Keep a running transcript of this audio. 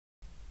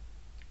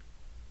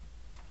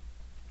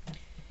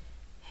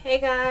Hey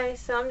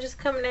guys, so I'm just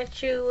coming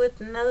at you with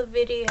another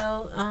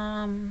video.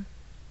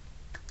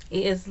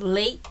 It is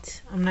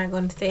late. I'm not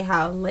going to say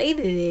how late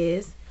it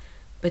is,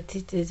 but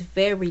it is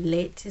very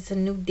late. It's a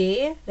new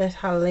day. That's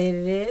how late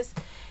it is.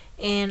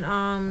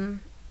 And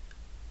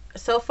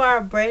so far I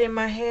braided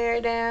my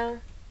hair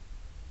down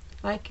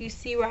like you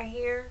see right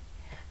here.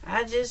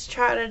 I just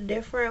tried a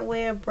different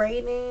way of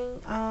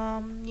braiding.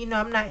 I'm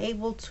not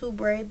able to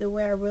braid the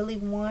way I really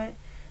want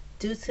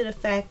due to the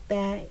fact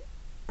that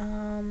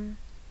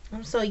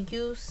I'm so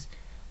used,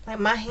 like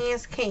my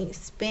hands can't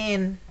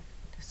spin,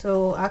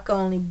 so I can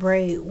only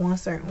braid one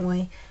certain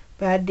way.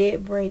 But I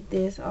did braid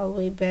this all the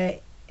way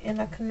back,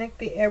 and I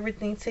connected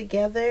everything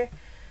together.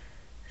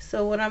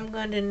 So what I'm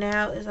going to do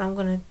now is I'm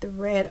going to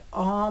thread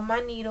all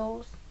my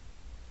needles,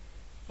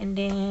 and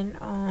then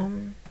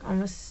I'm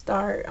going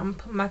to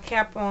put my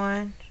cap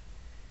on,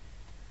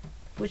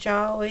 which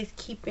I always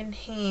keep in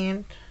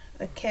hand,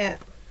 a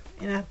cap,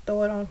 and I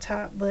throw it on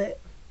top. But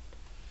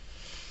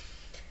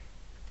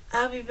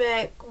I'll be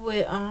back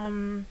with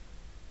I'm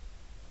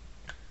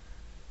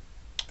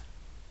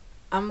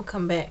gonna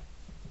come back.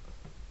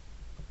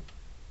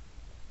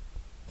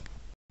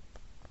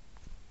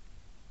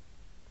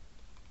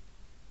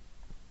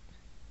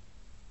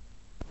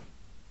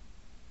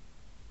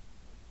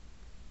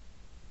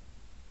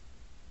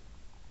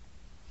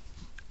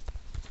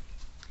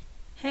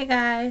 Hey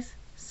guys,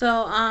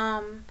 so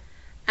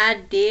I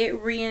did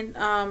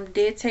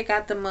take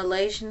out the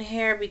Malaysian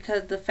hair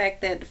because the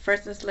fact that the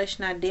first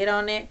installation I did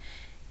on it,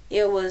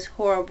 it was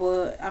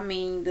horrible. I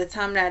mean, the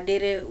time that I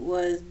did it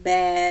was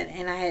bad,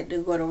 and I had to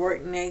go to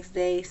work the next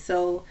day.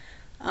 So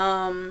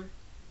I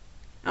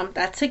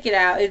took it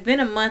out. It's been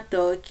a month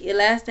though. It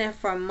lasted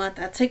for a month.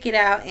 I took it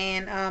out,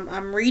 and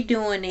I'm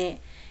redoing it.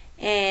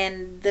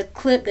 And the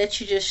clip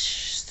that you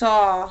just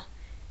saw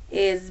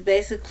is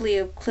basically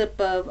a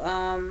clip of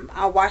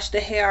I washed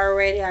the hair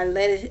already. I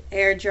let it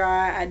air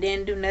dry. I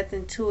didn't do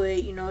nothing to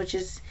it.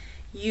 Just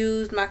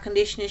used my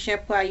conditioner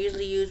shampoo I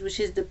usually use, which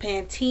is the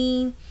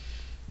Pantene.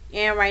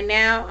 And right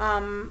now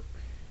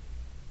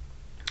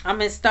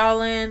I'm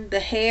installing the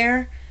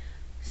hair.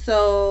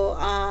 So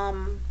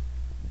I'm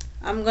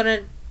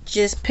gonna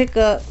just pick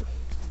up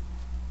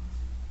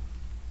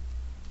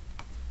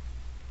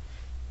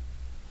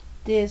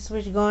this,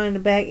 which going in the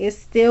back. It's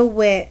still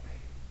wet,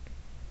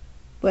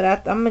 but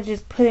I'm gonna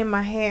just put in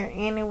my hair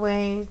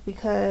anyways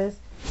because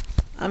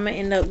I'm gonna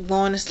end up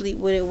going to sleep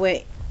with it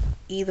wet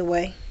either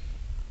way.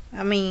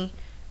 I mean,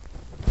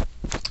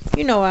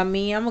 you know what I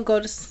mean. I'm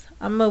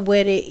gonna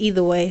wet it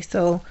either way,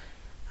 so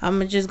I'm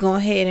gonna just go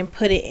ahead and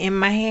put it in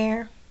my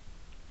hair.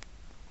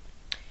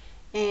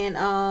 And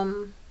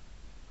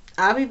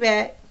I'll be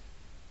back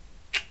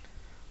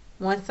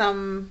once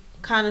I'm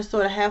kind of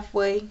sort of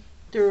halfway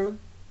through,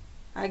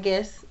 I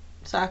guess,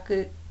 so I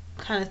could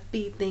kind of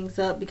speed things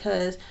up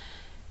because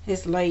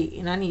it's late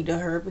and I need to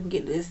hurry up and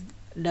get this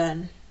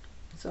done.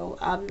 So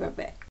I'll be right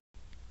back.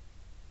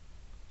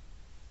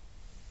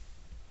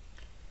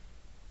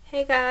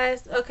 Hey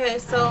guys, okay,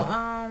 so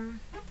I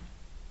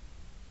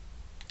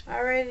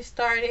already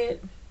started.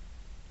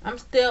 I'm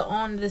still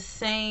on the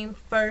same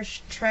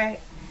first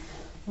track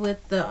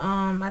with the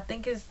I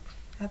think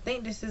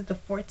this is the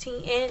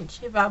 14 inch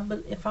if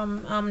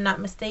I'm not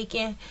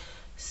mistaken.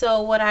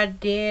 So what I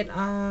did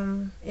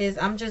is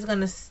I'm just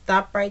gonna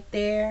stop right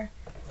there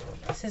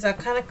since I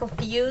kind of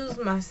confused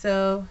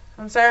myself.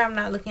 I'm sorry I'm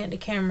not looking at the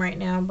camera right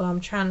now, but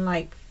I'm trying to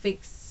like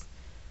fix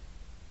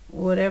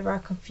whatever I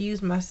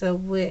confused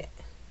myself with.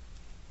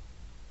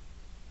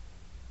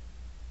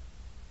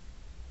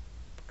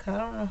 Cause I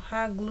don't know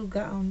how glue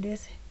got on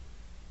this.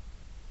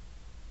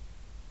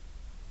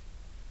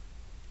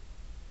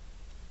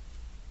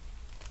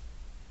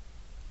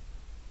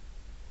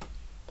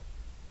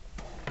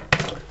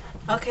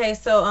 Okay,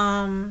 so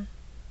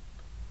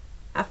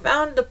I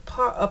found a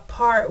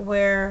part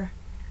where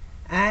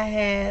I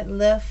had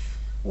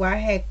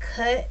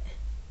cut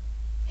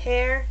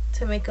hair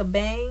to make a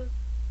bang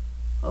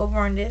over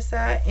on this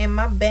side, and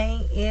my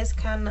bang is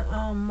kind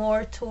of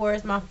more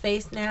towards my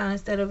face now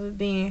instead of it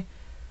being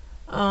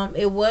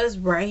it was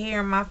right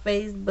here in my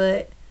face,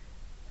 but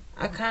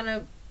I kind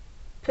of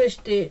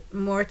pushed it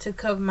more to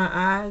cover my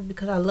eyes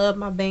because I love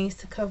my bangs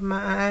to cover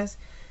my eyes.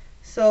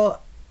 So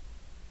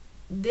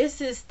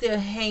this is still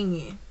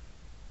hanging.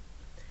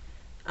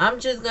 I'm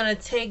just gonna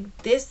take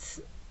this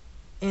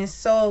and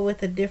sew it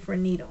with a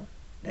different needle.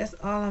 That's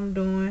all I'm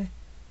doing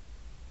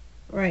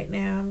right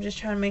now. I'm just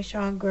trying to make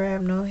sure I don't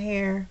grab no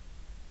hair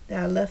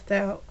that I left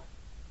out.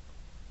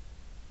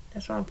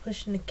 That's why I'm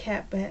pushing the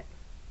cap back.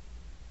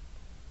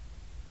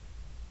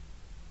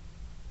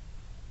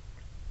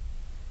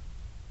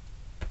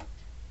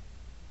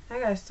 I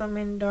got so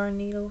many darn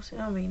needles, it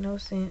don't make no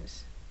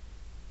sense.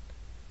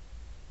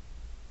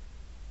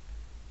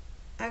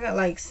 I got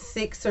like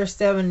 6 or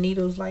 7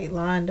 needles like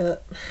lined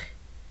up.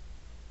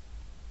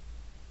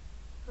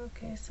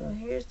 Okay, so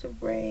here's the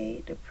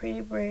braid, the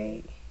pretty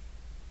braid.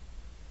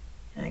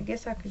 And I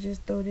guess I could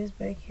just throw this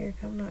back here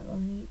because I'm not going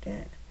to need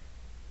that.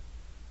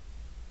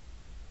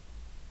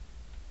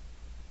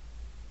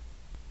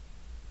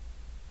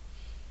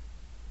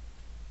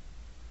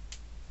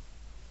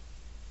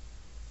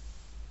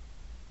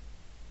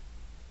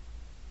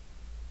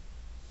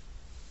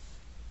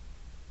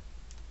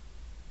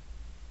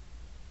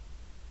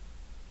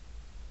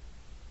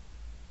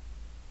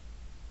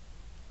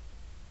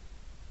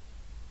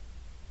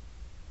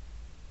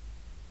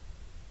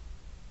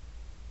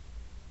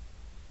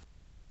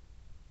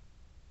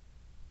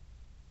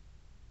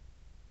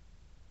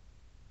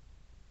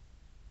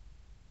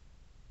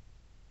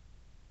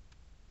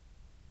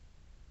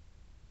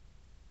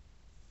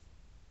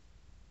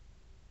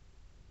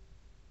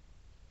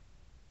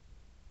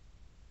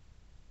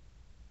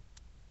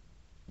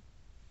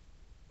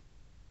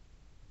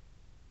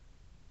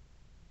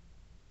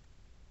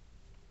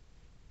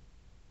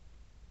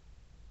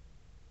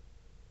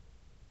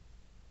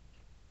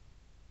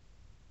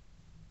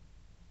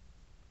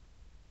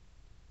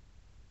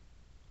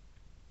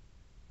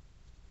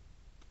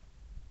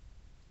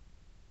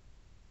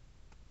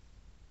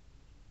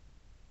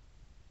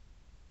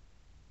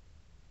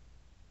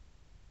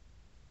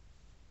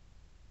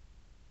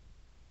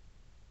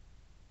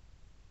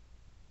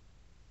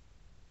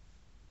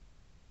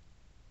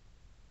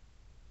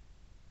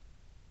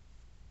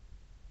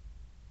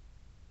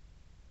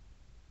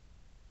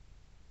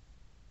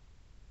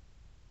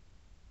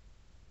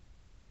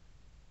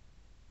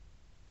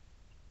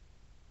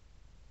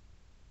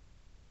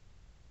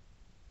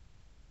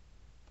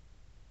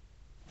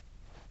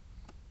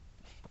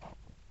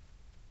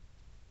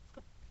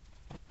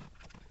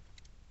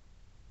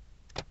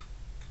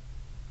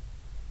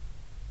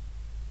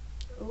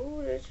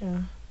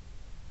 you.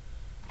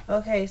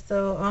 Okay,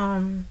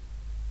 so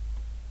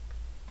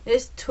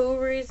there's two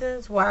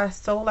reasons why I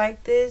sew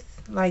like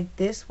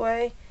this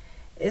way.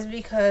 Is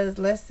because,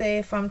 let's say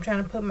if I'm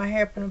trying to put my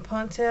hair up in a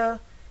ponytail,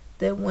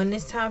 that when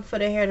it's time for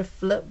the hair to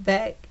flip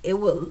back,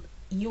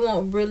 you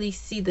won't really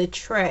see the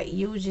track.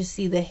 You will just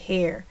see the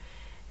hair.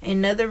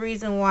 Another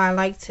reason why I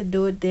like to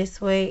do it this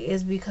way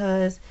is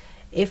because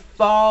it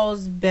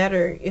falls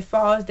better. It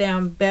falls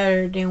down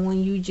better than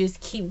when you just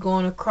keep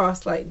going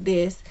across like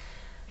this.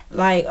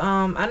 Like,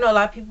 I know a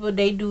lot of people,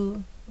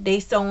 they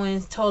sewing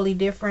is totally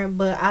different,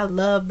 but I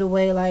love the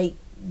way like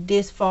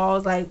this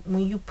falls. Like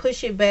when you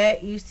push it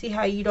back, you see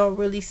how you don't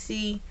really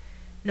see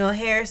no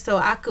hair. So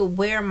I could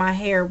wear my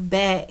hair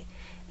back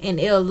and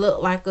it'll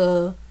look like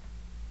a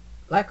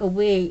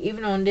wig.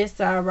 Even on this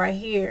side right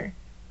here,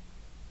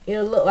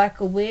 it'll look like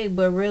a wig,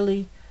 but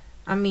really,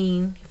 I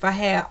mean, if I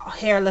had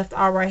hair left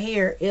out right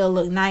here, it'll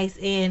look nice.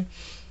 And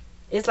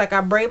it's like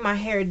I braid my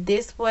hair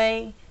this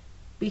way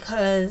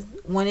because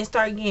when it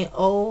started getting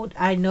old,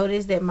 I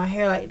noticed that my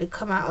hair like to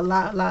come out a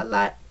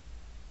lot.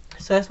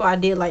 So that's why I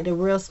did like the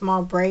real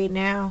small braid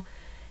now,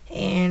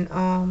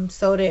 and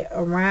sewed it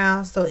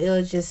around so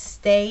it'll just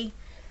stay.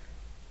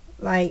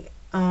 Like,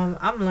 I'm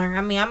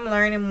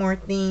learning more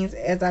things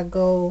as I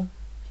go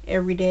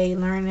every day,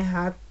 learning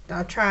how.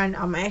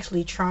 I'm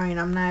actually trying.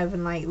 I'm not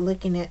even like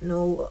looking at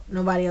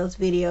nobody else's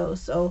videos.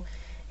 So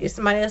if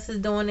somebody else is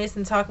doing this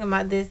and talking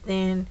about this,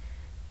 then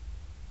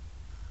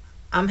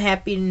I'm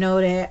happy to know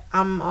that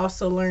I'm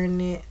also learning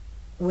it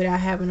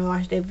without having to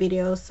watch their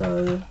videos.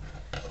 So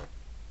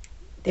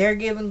they're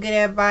giving good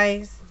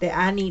advice that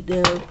I need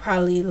to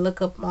probably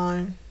look up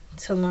on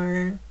to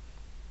learn,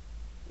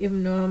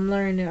 even though I'm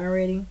learning it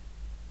already.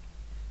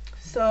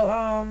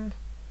 So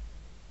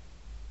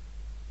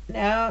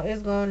now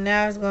it's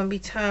gonna be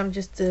time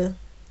just to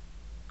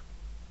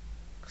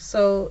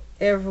sew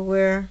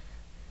everywhere.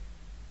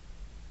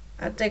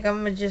 I think I'm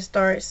gonna just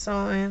start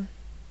sewing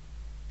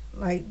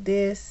like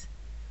this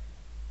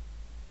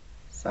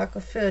so I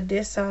can fill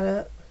this side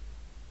up.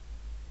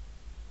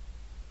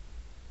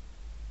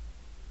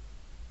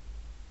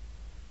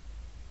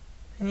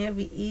 And it'll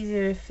be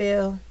easier to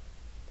fill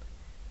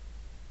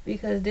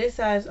because this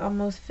side is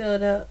almost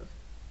filled up.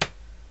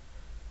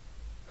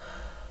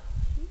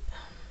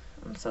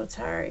 I'm so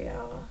tired,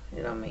 y'all.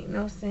 It don't make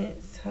no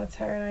sense how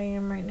tired I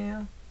am right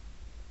now.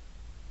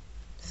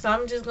 So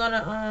I'm just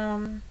gonna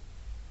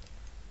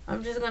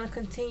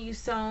continue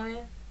sewing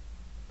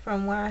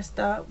from where I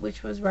stopped,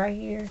 which was right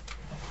here.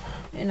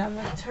 And I'm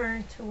gonna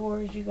turn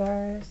towards you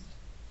guys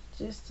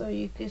just so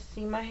you can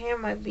see. My hair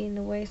might be in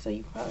the way, so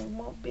you probably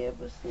won't be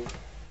able to see.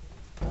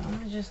 But I'm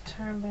gonna just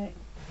turn back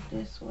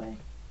this way.